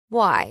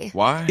Why?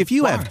 Why? If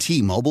you have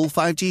T-Mobile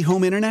 5G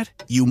home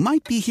internet, you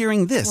might be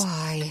hearing this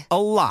Why?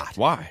 a lot.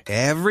 Why?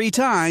 Every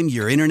time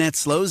your internet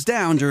slows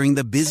down during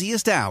the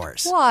busiest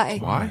hours. Why?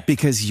 Why?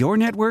 Because your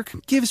network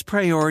gives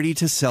priority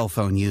to cell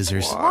phone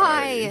users.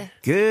 Why?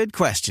 Good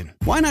question.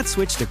 Why not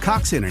switch to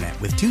Cox Internet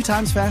with 2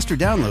 times faster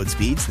download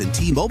speeds than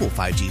T-Mobile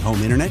 5G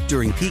home internet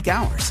during peak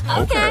hours?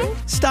 Okay.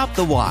 Stop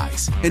the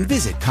whys and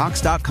visit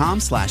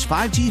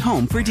cox.com/5G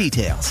home for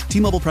details.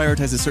 T-Mobile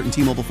prioritizes certain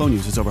T-Mobile phone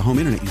users over home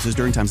internet users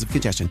during times of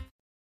congestion.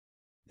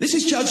 This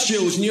is Judge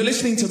Jules, and you're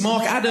listening to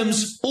Mark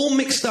Adams, All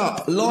Mixed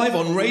Up, live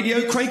on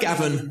Radio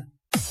Craigavon.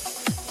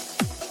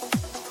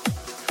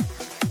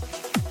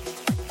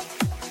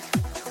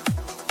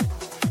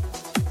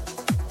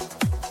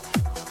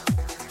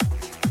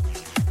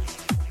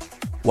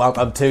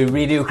 Welcome to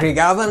Radio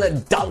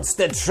Craigavon, Dance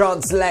the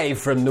Trance live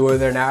from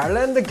Northern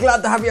Ireland.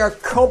 Glad to have your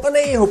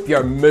company. Hope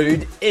your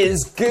mood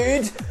is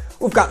good.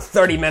 We've got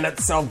 30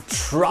 minutes of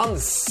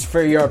trance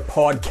for your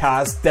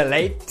podcast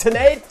delight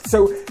tonight,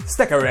 so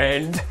stick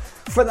around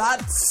for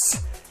that.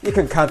 You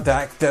can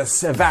contact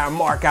us via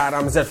Mark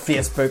Adams at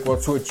Facebook. We'll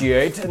sort you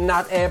out,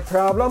 not a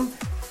problem.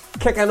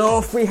 Kicking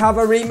off, we have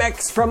a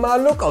remix from a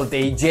local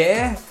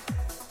DJ,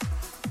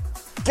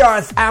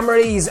 Gareth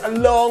Emery's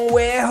Long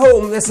Way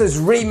Home. This is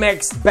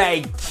remixed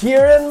by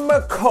Kieran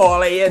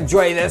McCauley.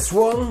 Enjoy this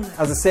one.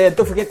 As I said,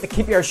 don't forget to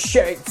keep your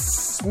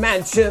shouts,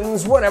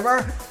 mentions,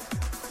 whatever,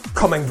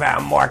 coming via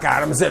Mark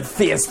Adams at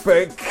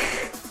Facebook.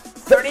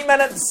 30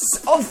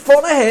 minutes of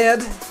fun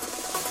ahead.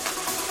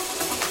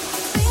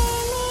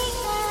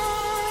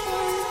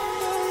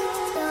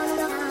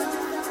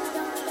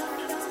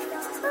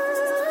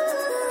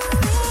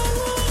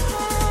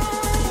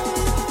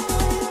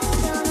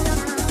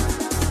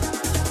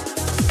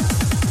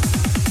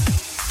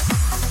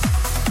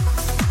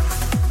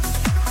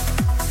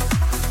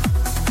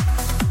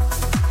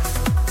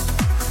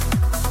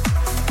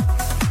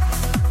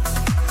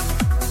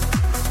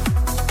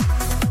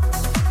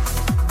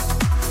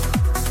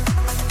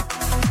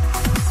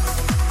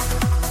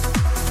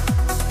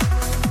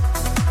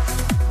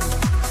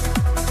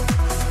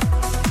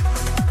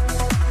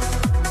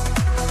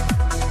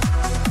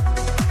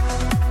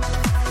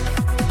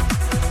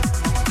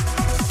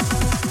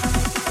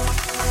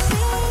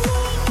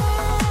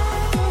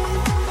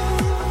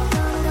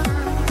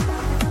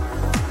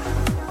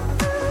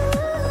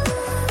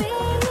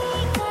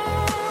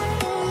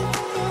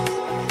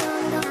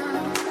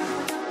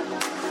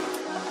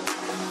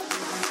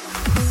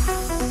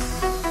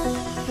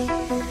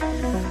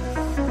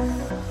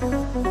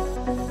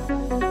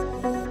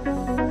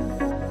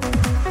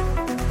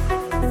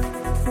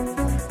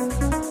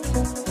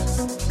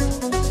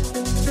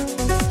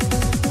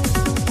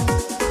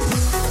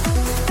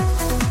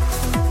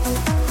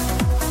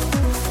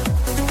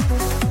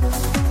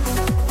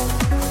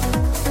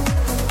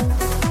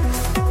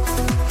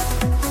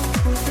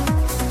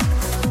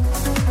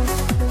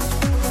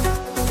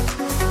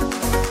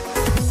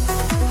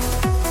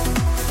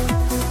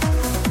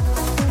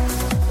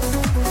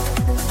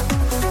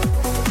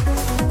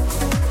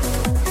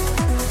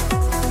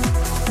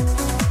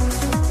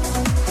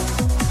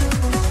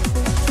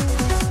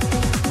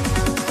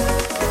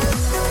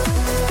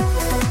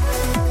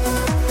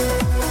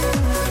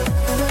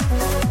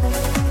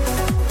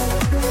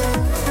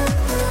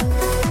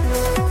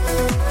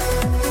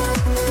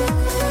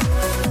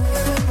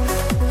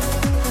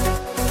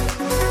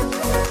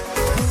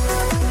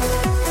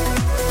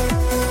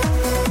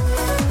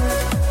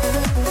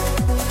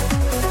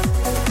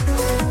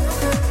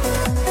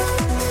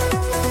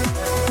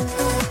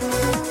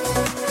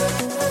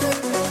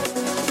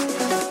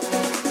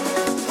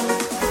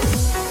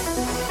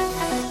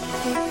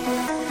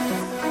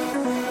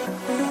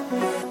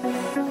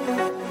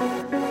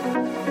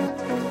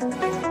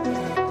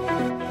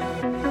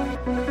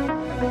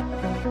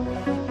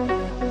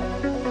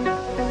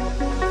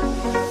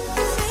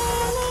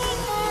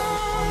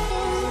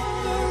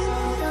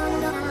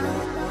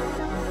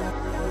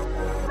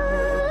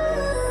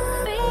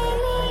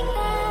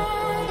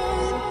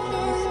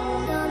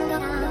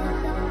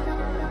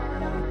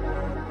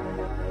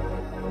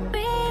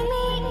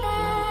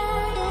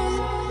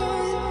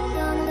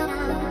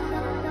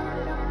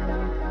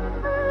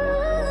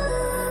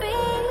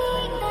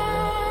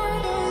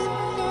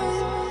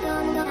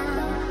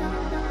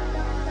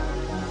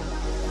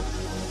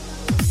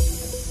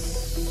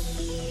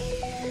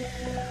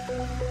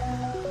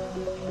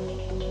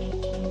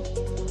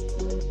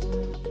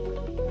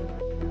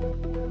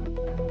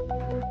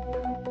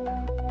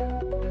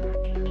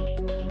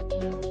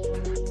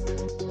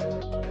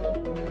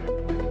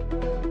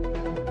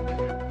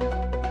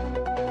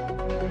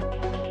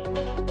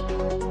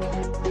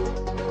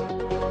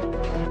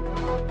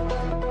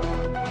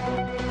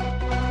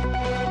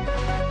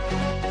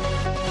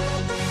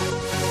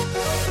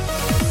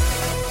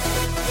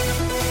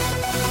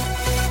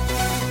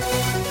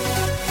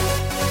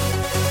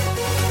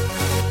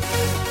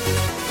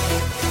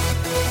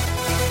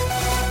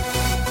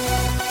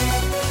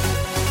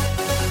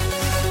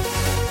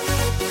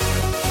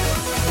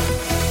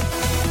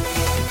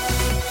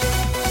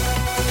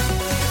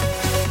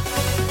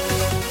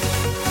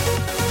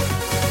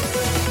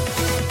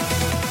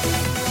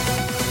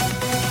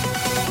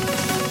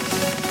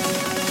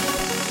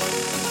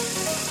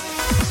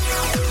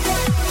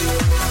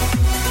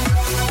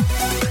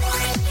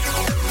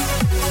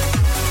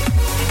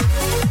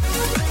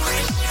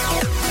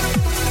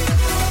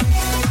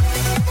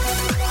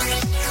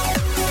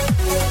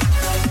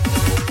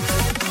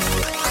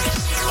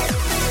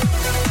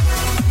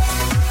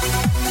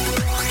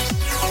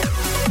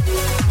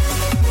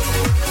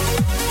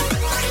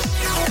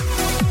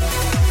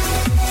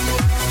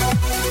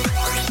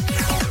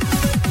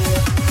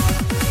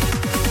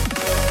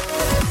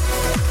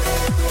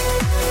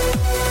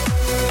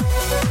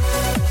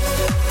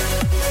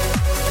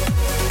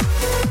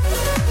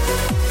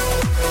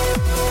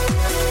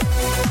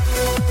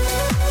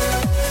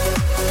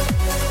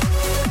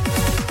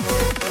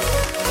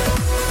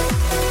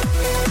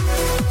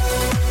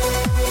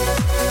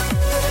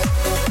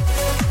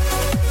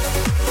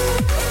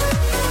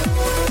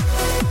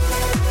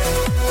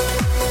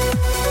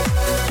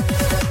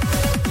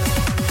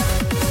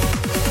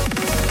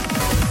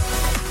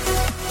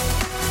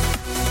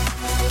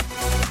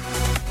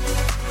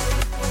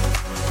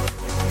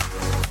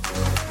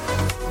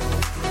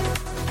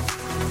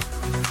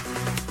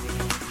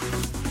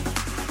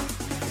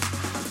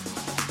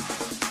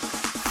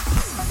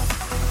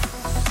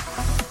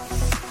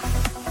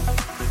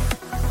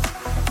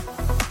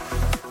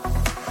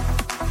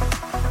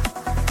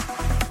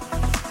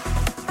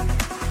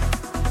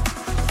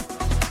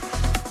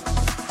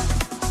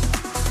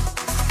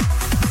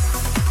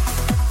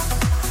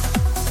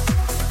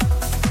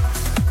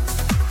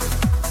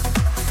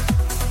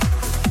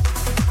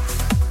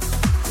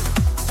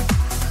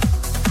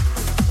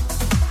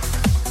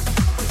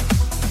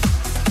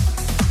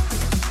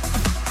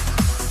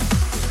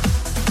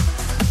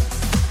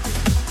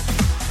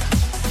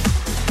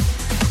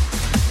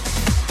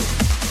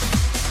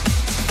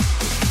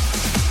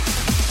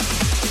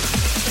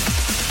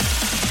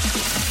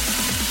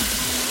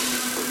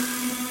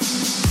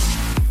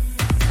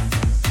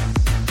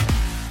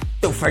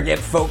 Don't forget,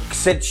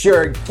 folks, it's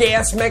your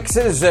guest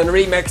mixes and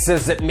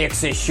remixes that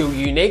makes this show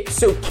unique,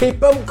 so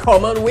keep them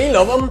coming, we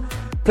love them.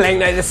 Playing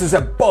now, this is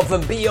Above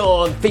and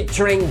Beyond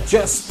featuring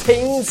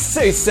Justine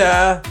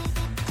Sousa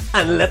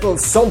and Little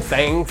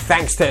Something,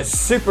 thanks to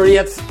Super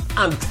 8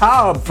 and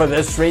Tab for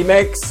this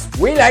remix.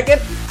 We like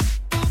it.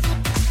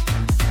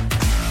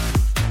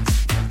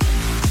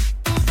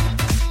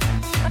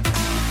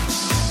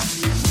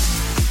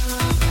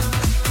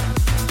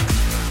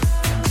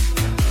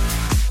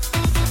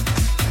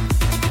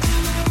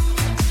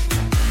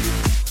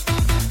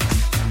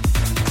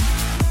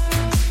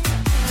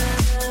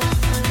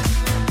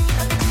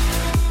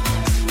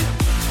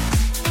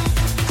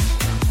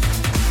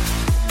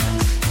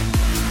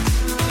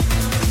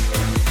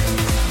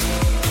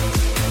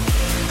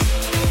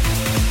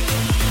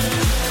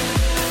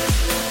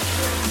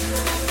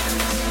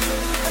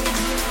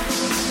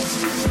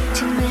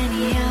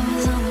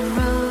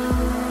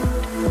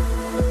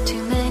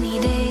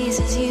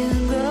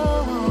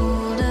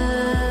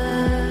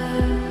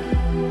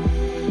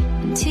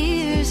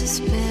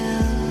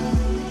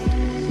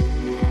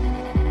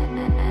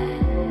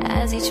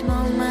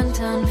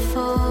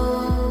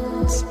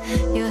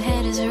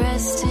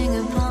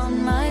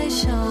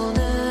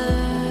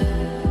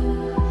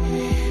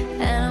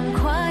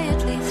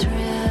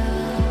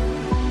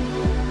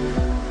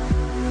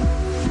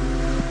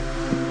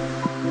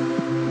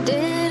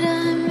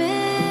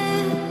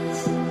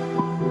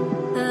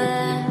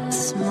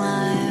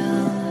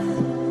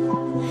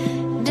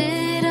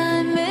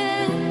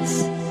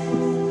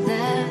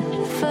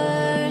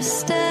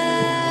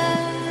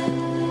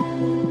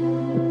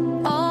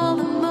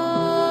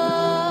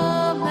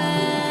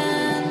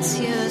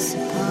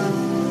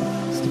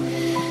 Supposed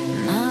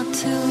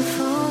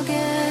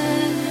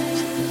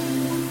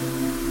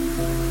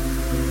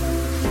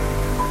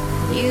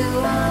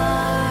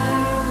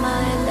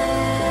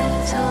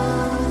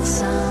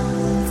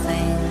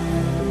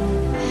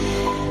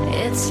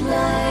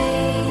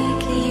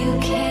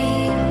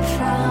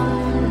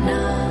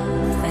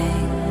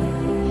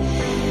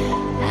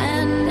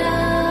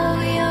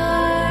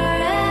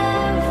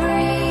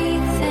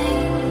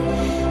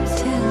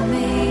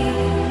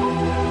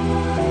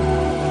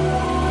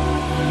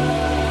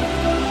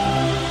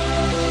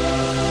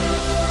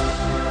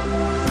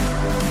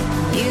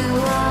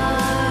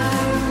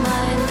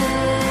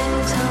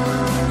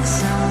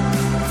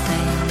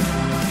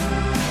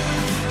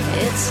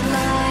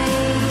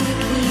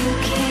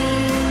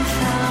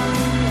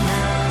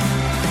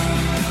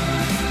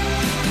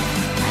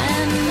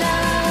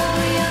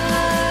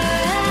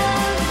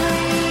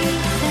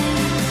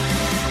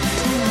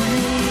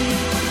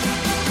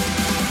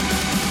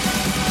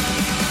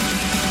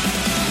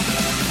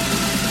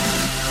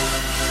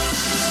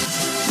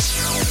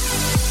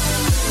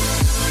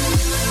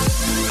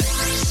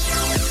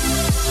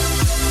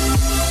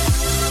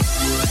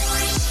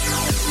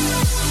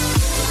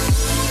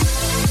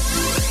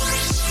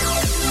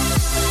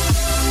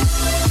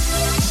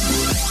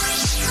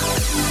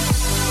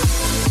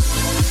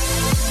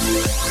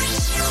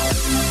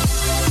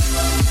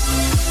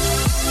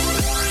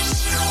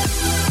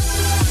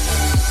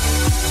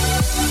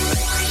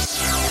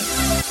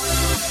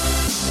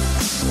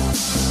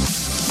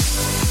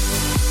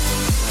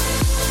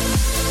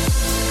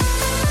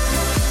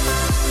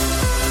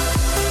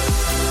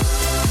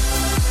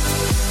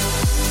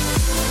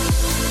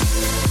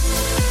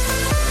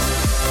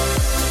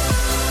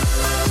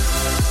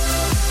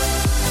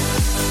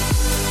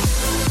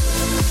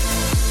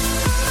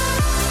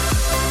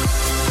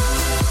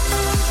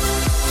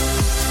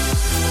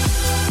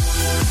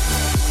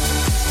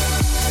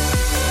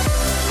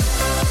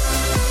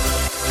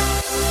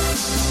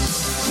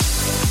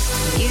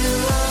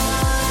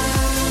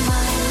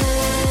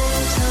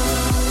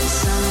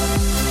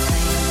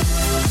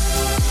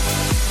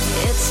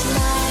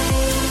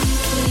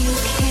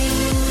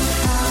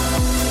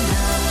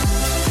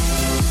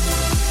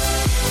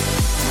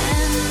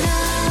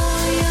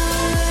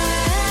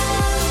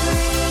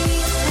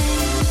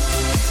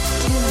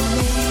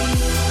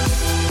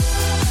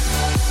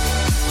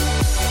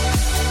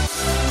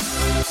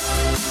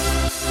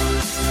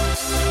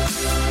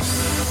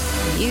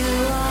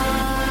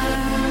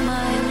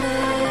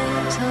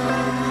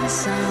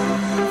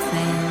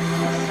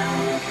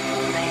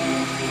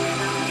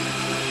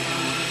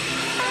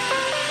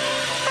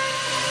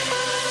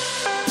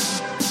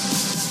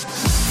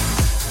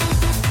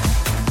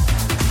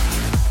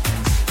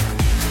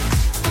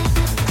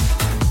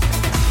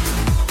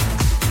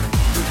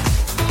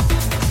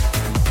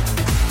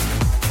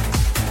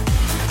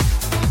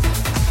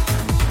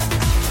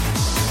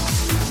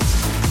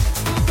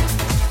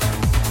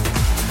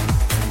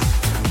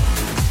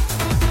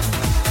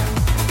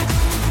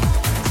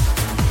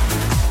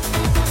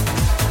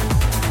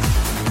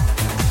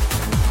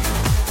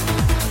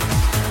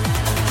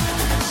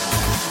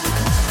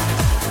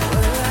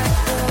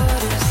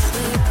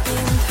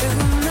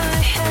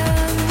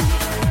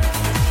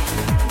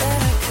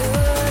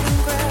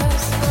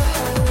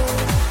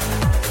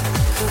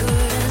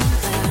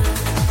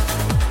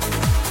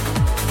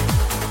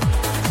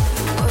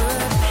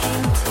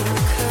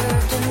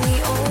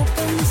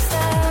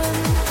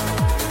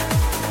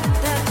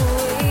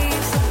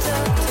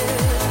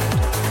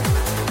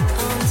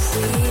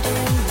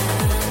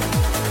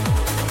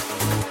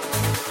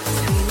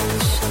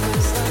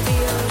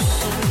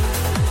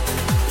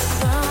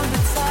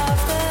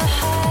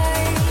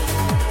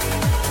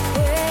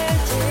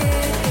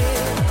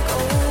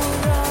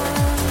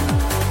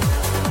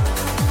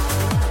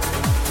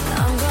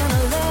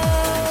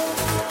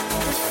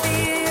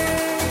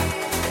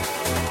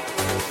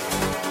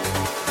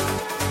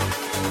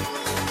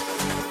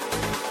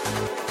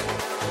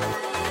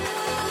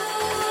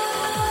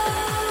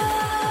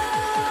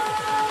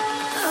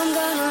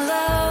gonna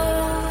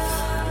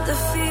love the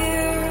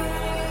fear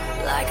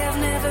like I've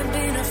never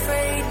been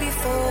afraid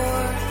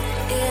before.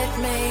 It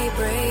may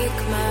break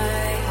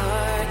my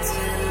heart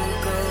to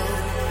go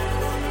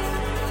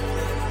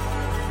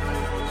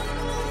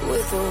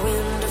with the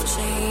wind of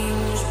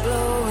change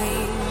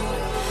blowing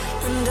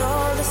and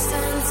all the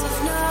sense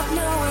of not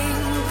knowing.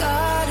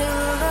 Gotta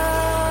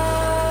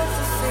love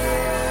the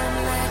fear and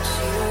let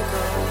you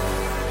go.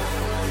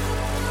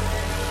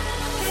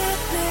 It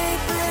may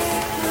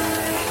break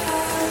my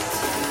heart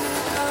to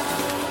go.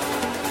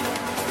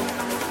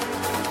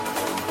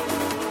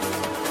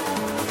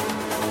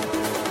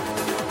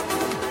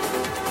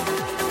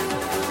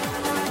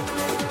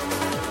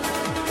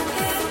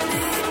 It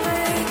may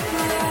break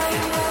my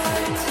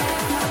heart to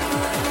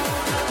go.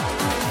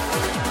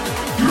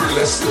 You're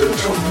listening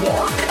to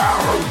Mark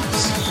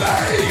Adams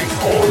live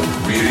on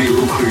Radio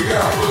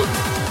Creative.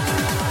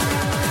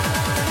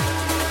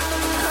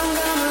 I'm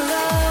gonna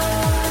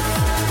love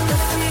the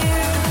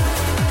fear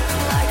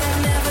like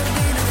I've never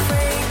been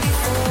afraid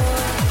before.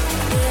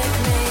 It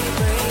may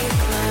break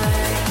my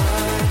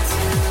heart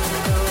to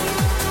go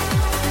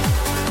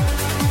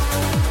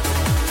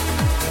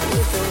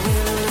with the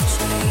wind of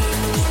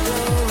change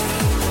blowing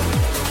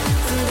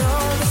and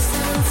all the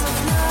sense of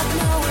not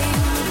knowing.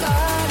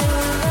 Gotta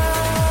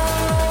love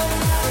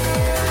the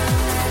fear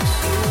and let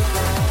you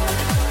go. It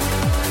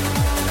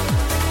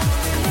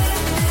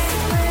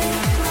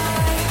may break my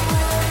heart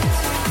to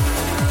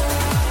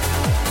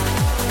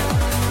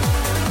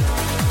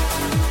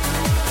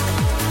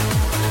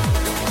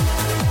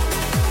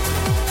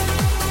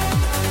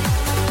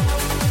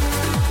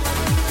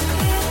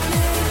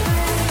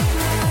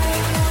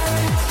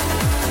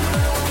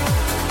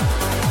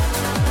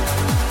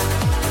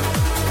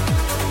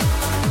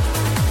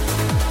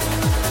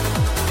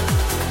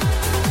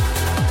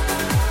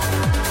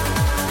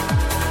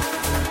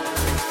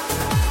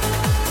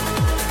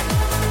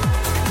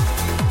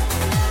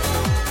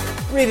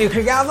Radio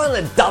Craigavon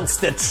and Dance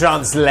the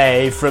Trance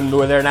live from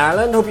Northern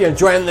Ireland. Hope you're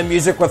enjoying the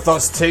music with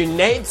us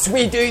tonight.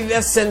 We do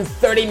this in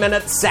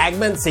 30-minute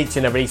segments each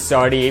and every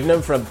Saturday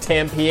evening from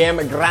 10 p.m.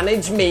 at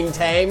Greenwich Mean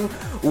Time.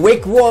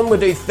 Week 1 we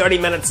do 30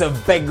 minutes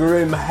of Big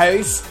Room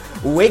House.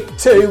 Week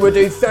 2 we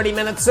do 30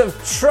 minutes of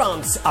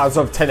Trance as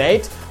of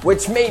tonight,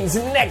 which means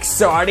next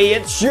Saturday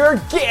it's your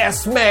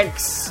guest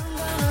mix.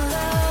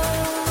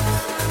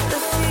 the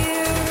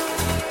fear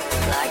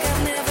like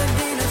I've never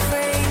been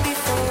afraid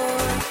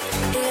before.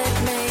 It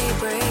may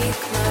break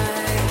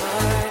my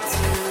heart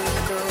to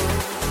go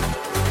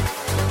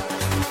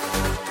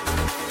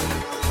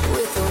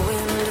with the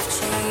wind of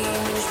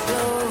change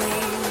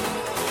blowing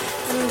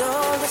and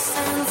all the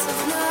sense of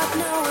not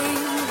knowing.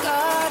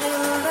 Gotta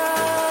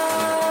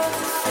love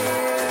the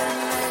fear and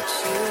let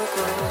you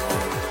go.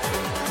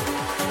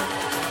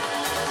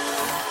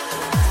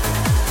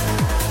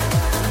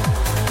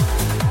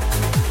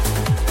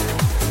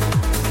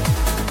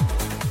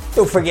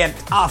 Don't forget,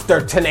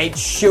 after tonight's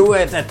show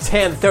at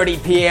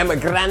 10:30 p.m.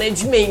 at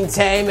Greenwich Mean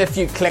Time, if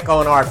you click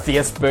on our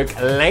Facebook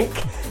link,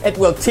 it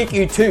will take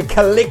you to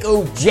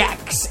Calico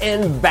Jacks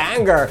in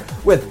Bangor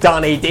with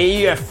Donny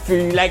D. If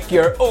you like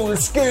your old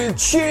school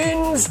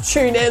tunes,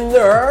 tune in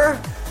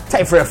there.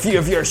 Time for a few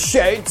of your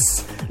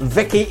shouts.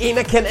 Vicky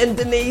Enoch in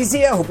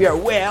Indonesia, hope you're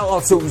well.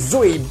 Also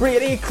Zoe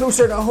Brady,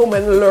 closer to home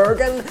in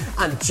Lurgan,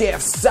 and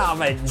Jeff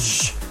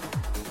Savage,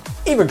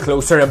 even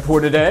closer in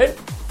Portadown.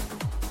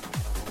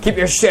 Keep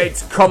your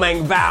shouts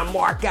coming via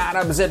Mark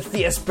Adams at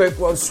Facebook.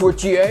 Will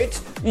sort you out.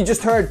 You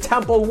just heard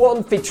Temple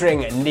 1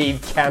 featuring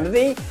Neve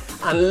Kennedy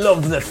and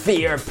Love the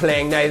Fear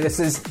playing now. This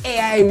is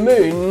AI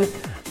Moon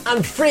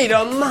and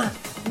Freedom.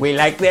 We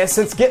like this.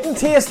 It's getting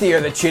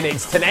tastier, the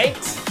tunings tonight.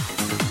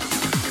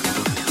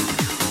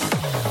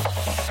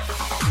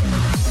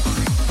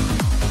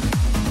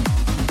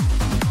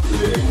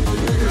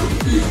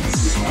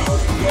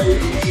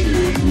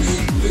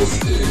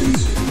 This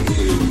is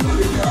Radio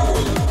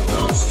Creative.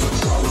 Dance the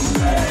Trance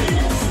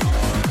live.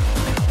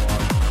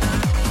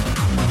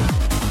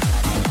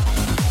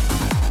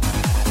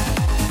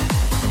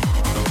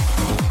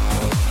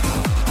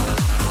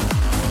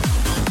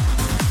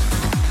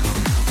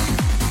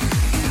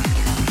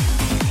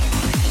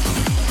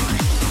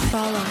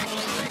 Follow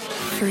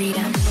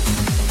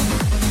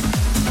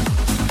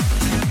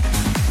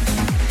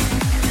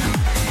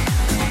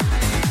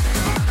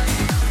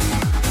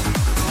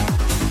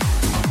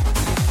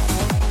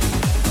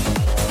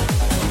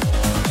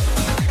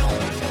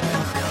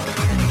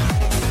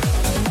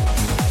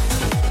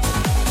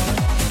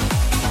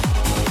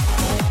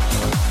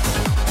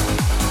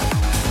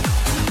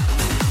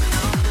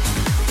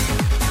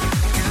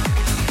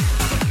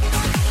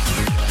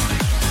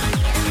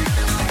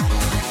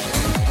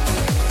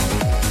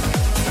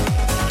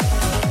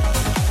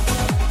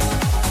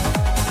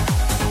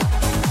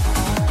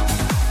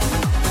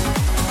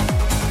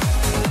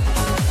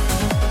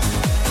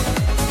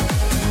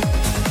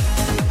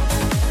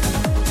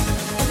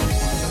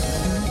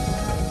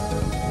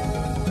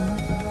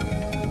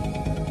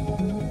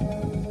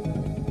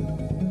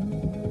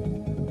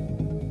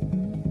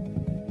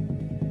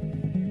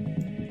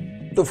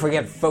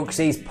forget, folks,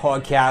 these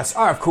podcasts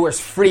are, of course,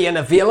 free and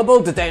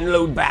available to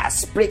download by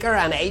Spreaker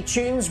and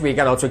iTunes, where you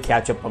can also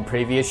catch up on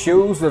previous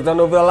shows we've done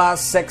over the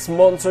last 6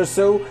 months or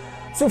so.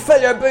 So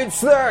fill your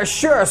boots there,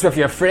 share us with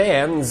your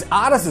friends,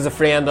 add us as a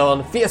friend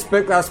on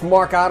Facebook, that's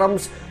Mark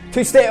Adams,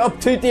 to stay up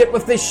to date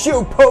with the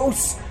show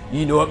posts.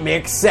 You know it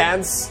makes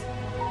sense.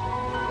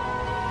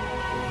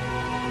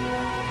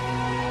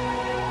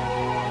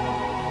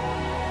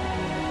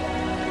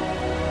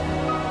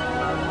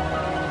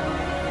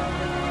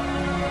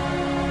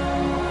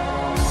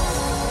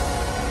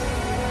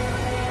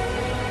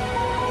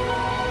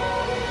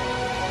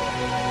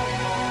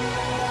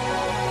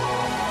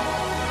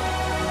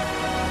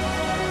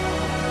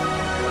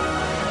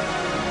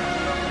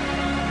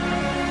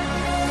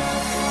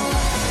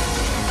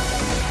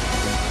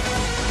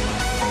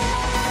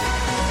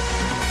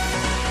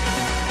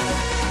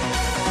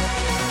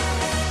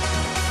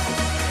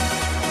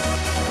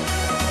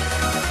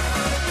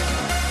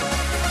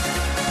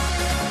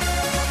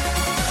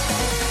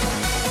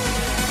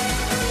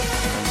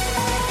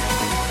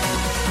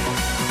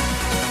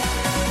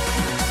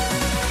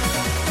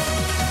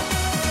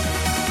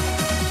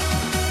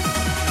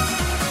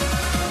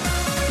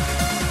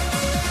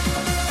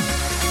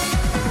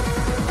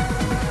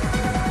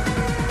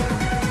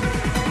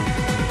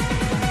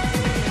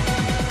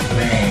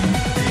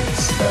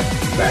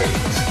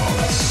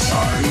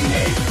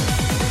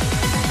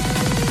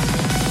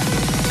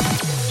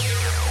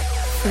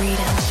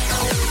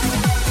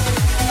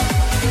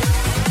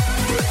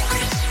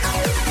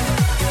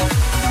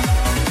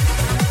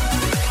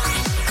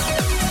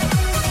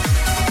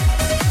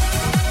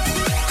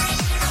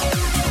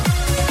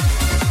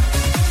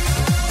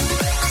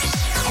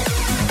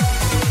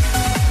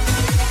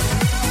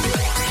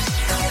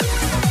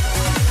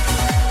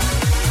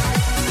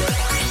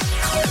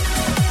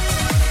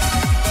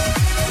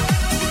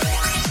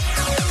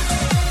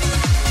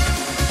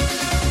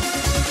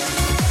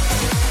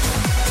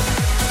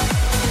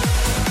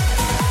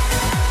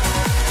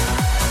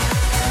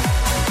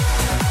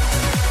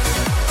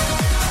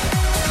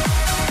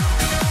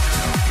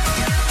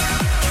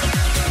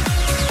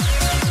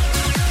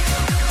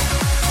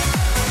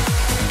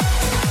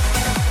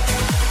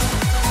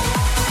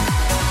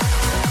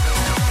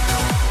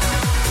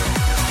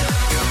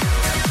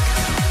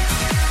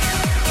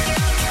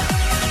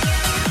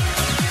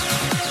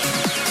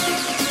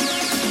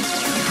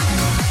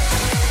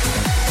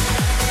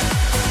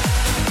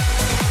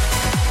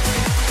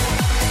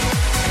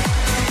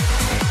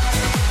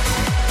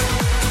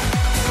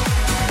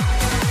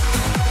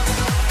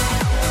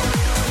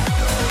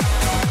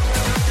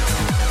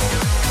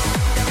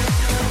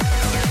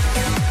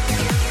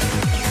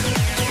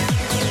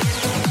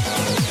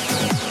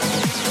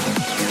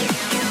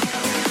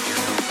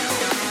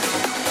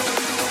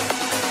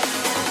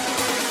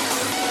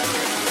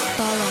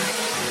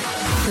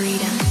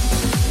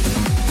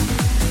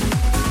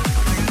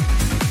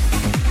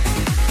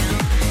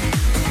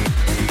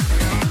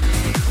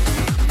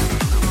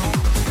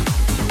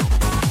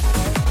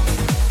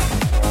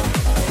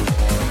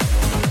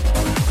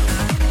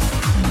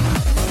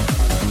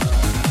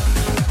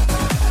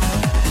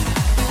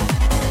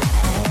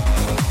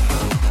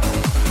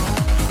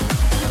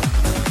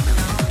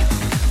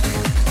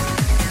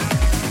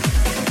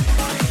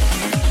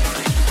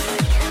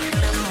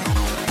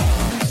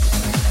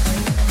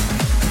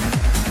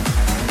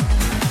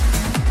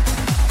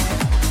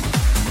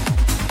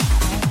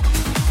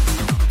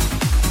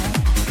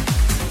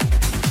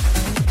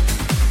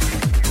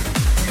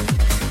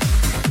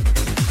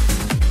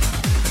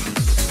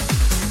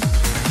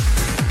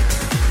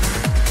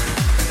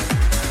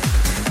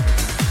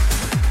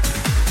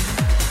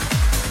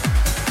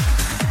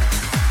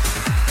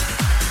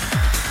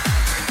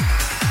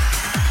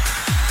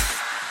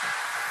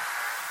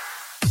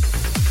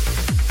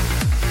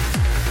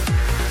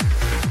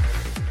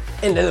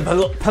 Into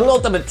the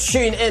penultimate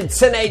tune in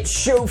tonight's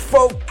show,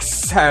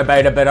 folks. How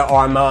about a bit of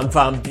Armand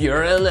van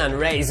Buuren and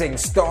Rising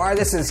Star?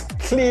 This is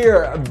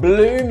Clear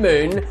Blue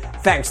Moon,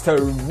 thanks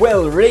to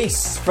Will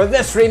Reese for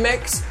this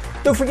remix.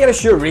 Don't forget to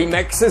share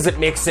remixes, it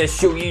makes this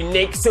show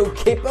unique, so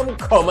keep them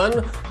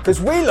coming, because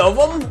we love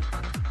them.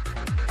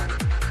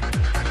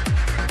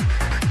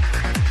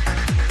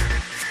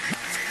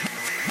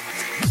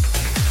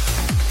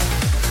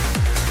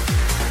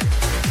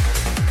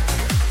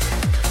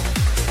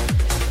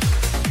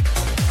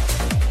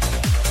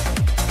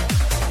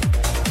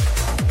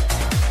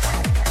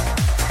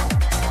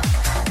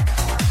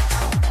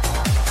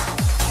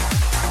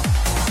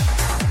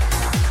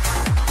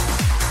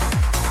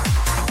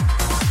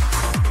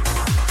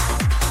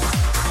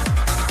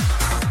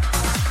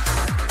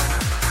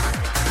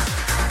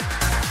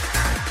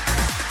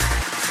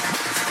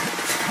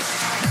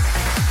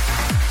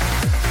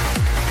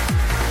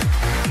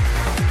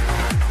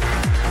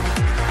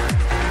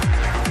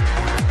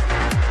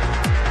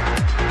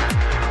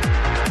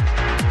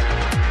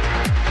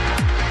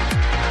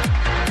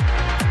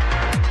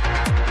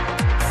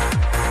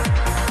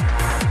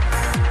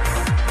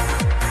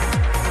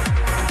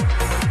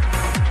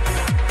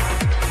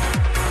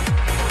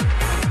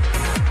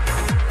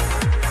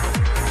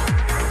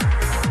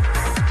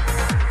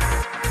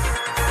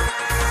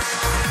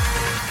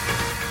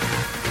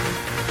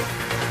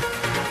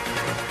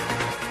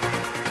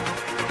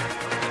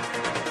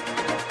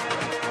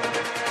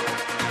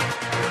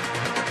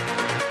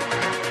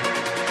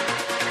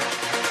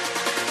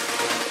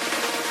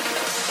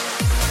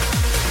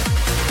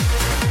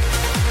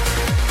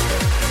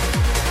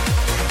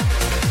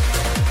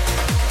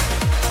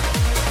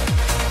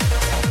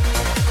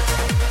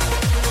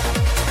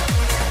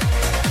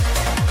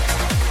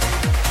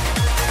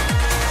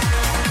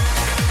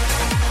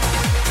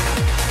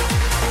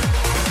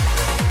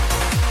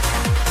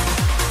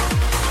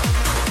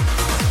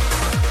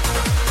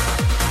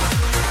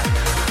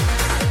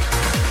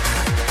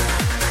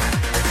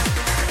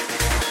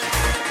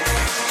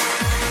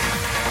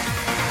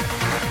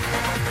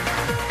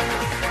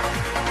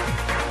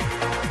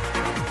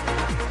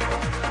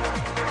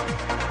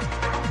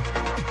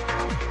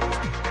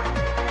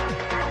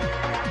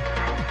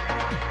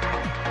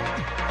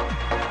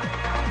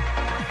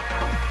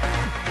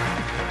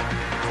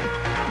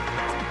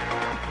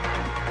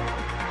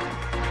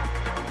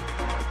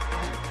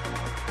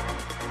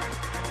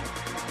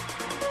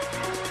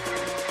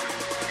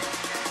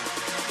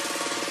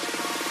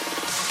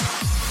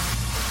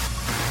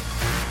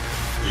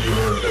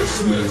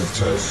 listening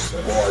to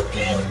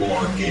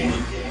Sparky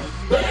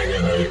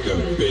banging out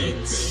the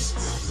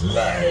beats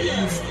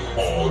live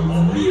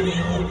on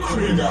Radio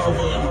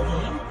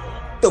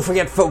Craigavon. Don't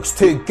forget, folks,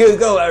 to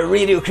Google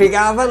Radio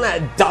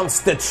Craigavon, Dance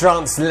the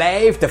Trance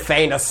Live to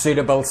find a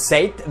suitable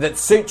site that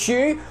suits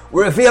you.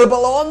 We're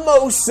available on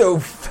most, so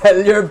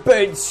fill your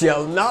boots,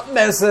 you'll not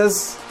miss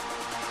us.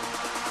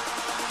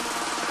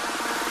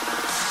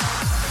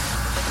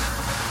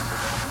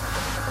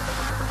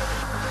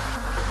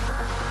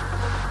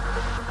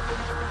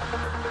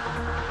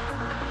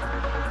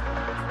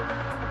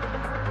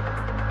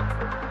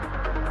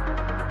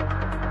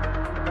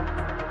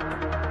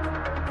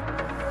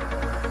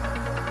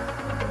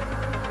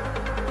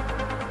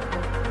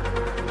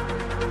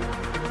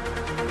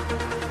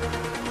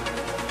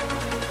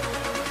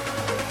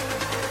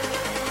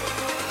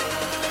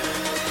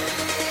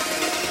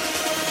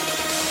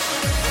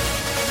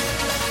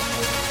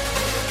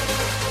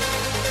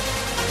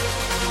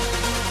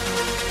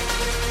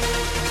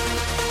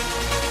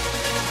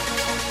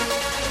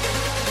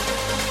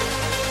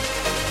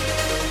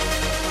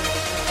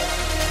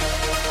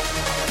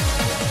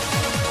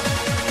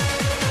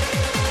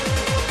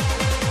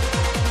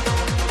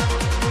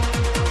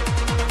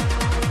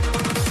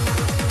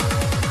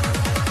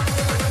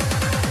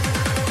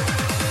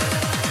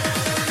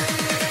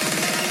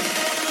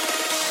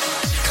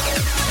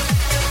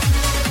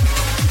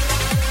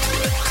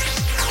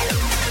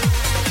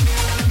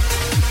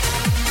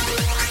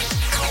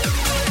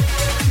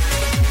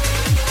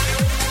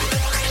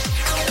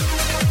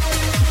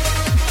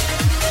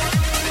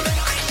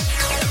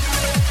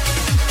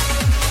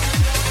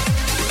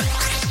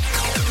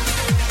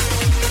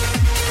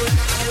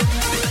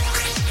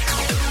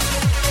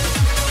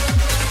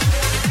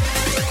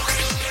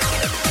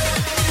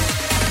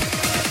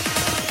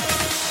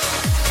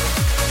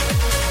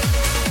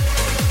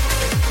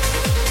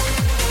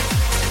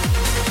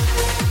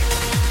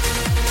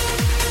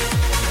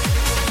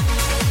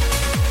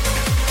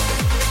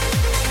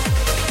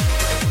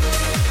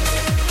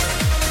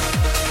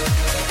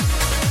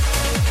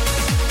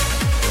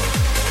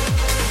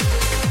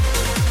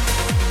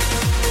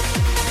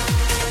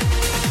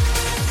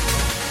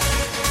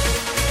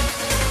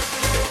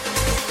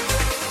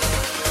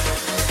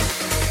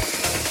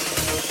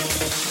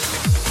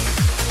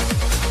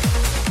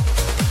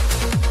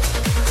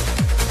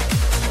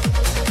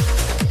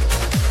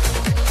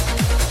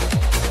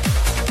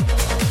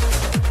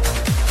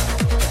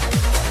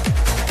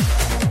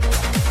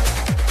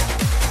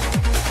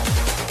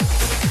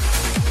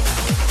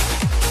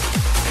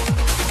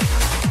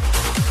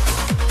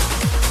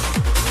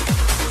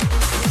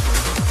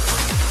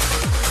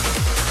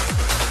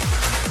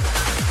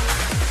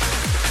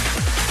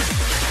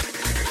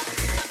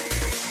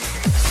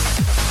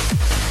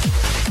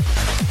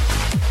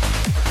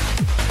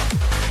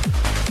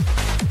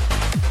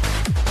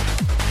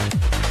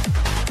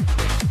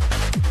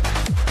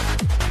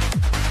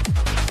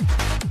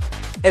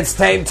 It's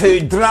time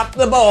to drop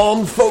the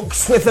bomb,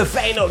 folks, with the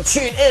final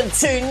tune in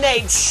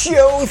tonight's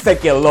show.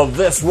 Think you'll love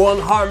this one,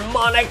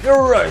 Harmonic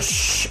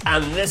Rush.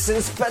 And this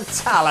is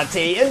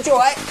Fatality.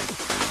 Enjoy!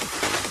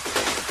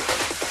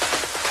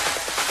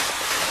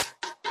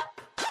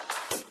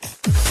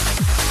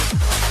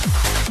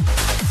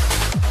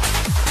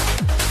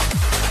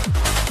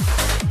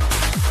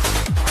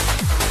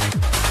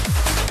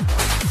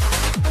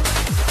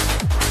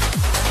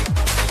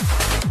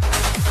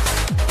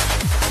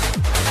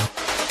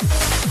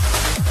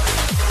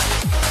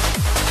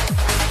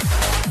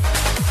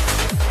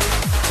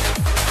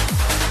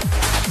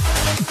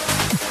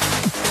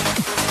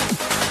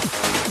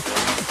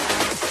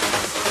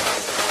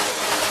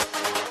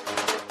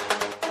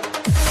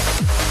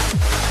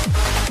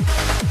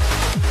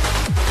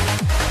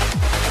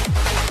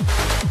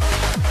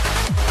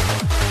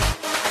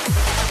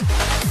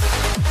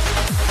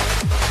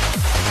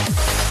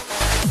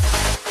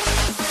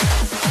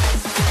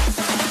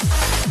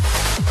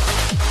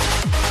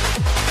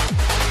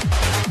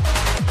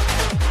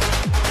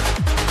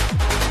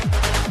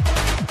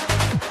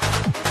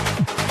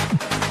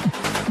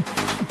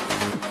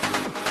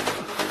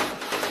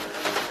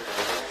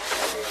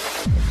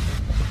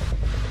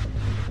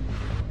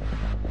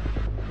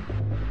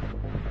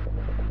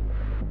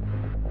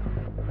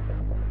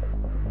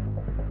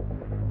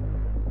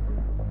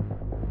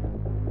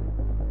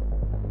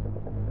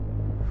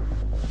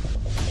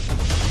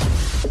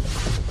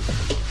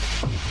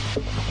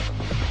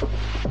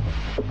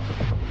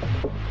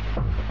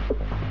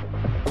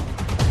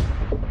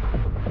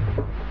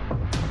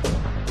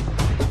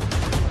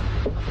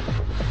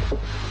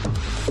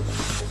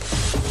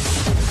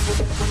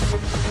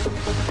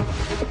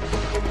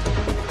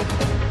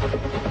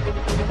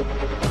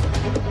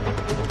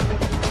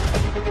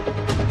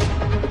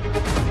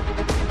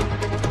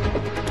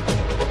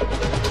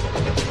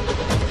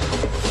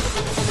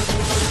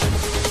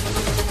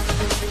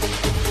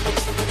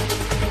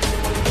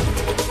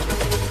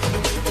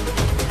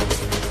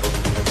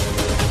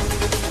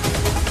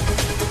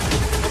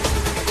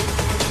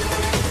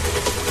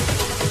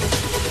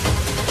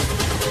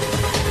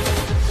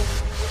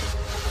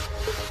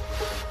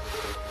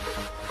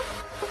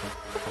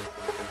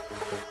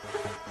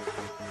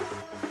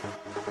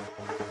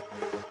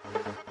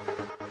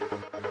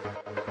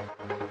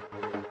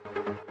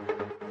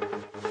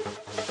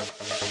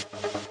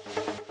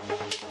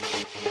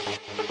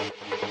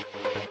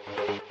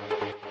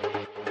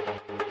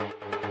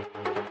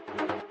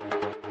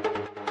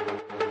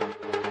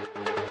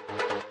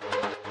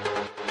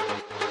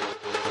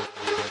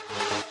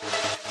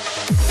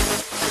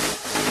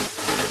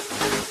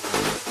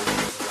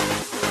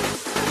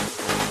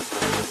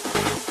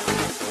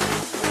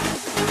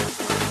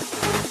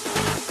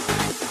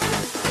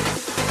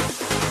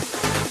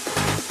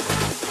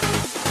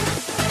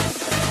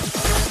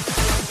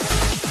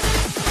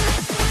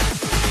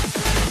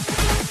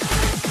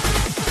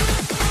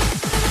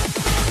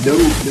 No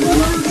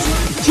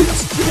fillers,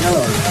 just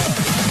killers.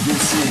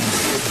 This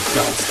is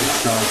Dance the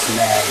Trance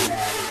Live.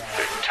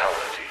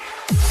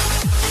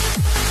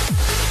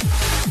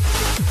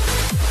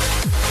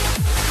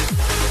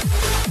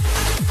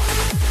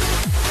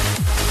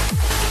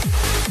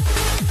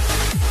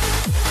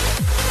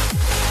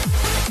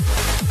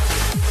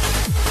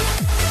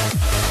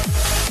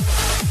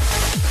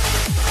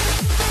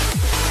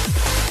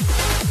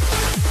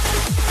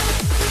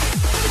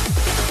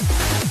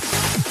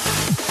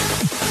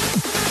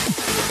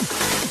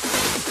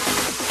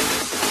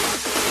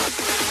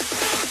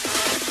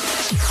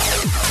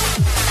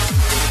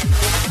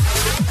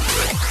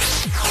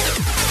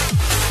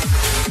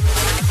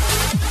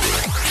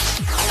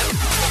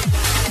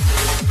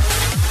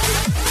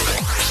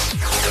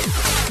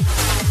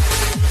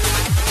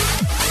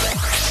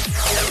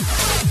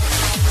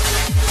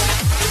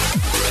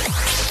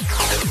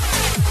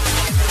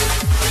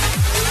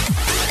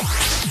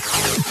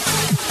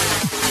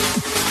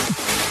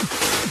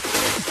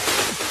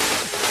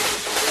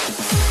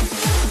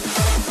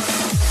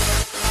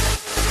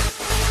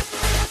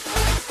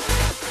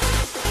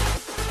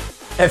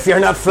 If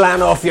you're not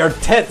flying off your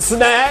tits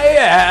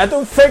now, I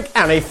don't think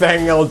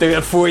anything will do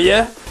it for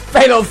you.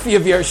 Final few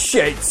of your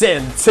shouts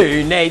in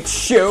tonight's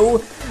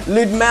show.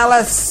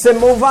 Ludmila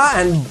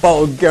Simova in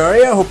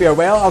Bulgaria, hope you're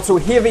well. Also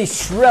Heavy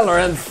Shriller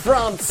in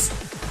France.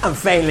 And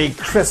finally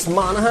Chris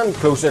Monaghan,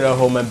 closer to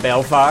home in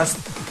Belfast.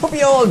 Hope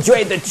you all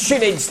enjoyed the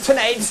tunage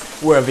tonight,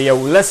 wherever you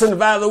listen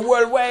via the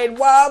World Wide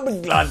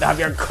Web. Glad to have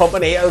your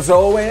company as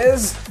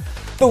always.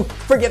 Don't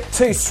forget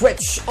to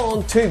switch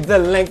on to the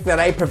link that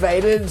I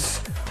provided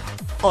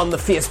on the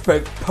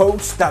Facebook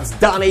post. That's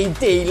Donny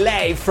D.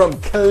 Lay from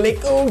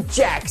Calico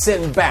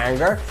Jackson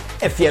Bangor.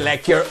 If you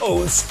like your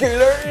old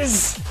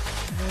schoolers,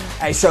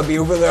 I shall be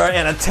over there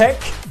in a tick.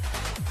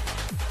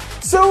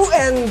 So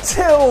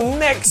until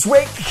next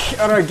week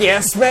on our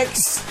guest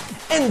mix,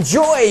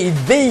 enjoy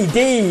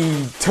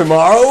VD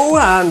tomorrow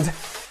and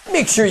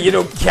make sure you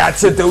don't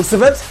catch a dose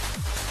of it.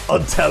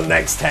 Until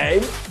next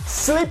time,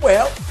 sleep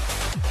well.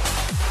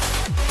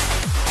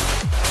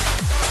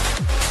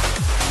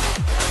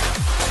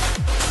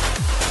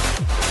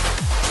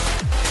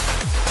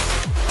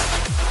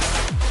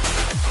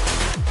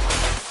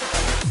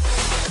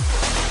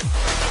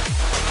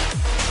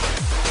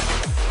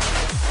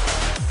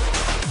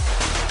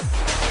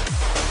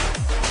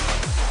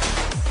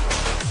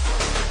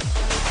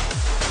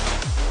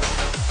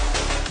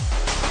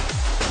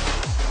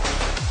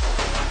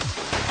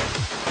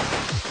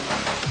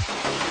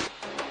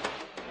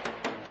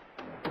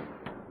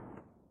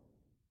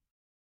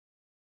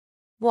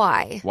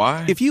 Why?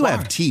 Why? If you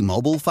have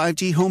T-Mobile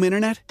 5G home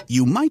internet,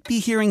 you might be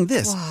hearing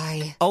this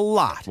Why? a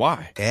lot.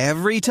 Why?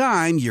 Every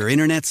time your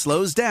internet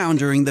slows down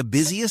during the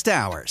busiest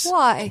hours.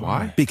 Why?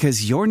 Why?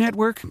 Because your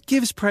network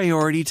gives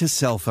priority to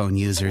cell phone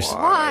users.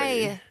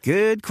 Why?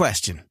 Good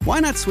question. Why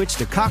not switch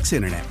to Cox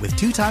Internet with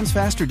 2 times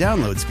faster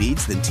download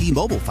speeds than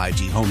T-Mobile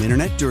 5G home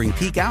internet during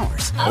peak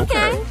hours?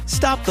 Okay.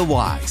 Stop the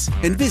whys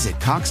and visit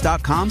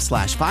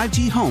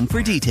cox.com/5G home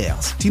for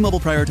details. T-Mobile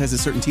prioritizes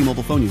certain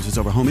T-Mobile phone users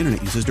over home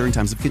internet users during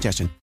times of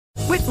congestion.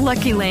 With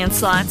Lucky Land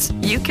Slots,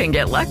 you can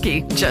get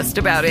lucky just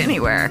about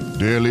anywhere.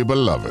 Dearly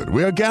beloved,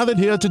 we are gathered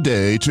here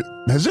today to...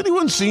 Has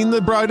anyone seen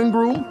the bride and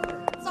groom?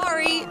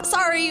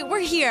 Sorry, we're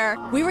here.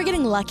 We were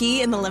getting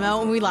lucky in the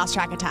limo and we lost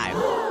track of time.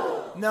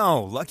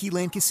 No, Lucky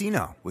Land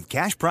Casino, with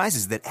cash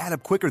prizes that add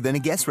up quicker than a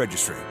guest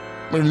registry.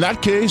 In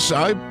that case,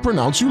 I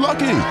pronounce you lucky.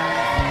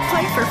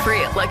 Play for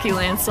free at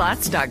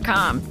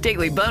LuckyLandSlots.com.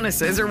 Daily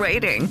bonuses are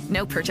waiting.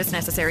 No purchase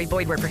necessary.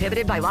 Void where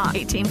prohibited by law.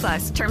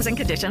 18+. Terms and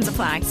conditions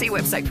apply. See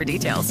website for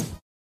details.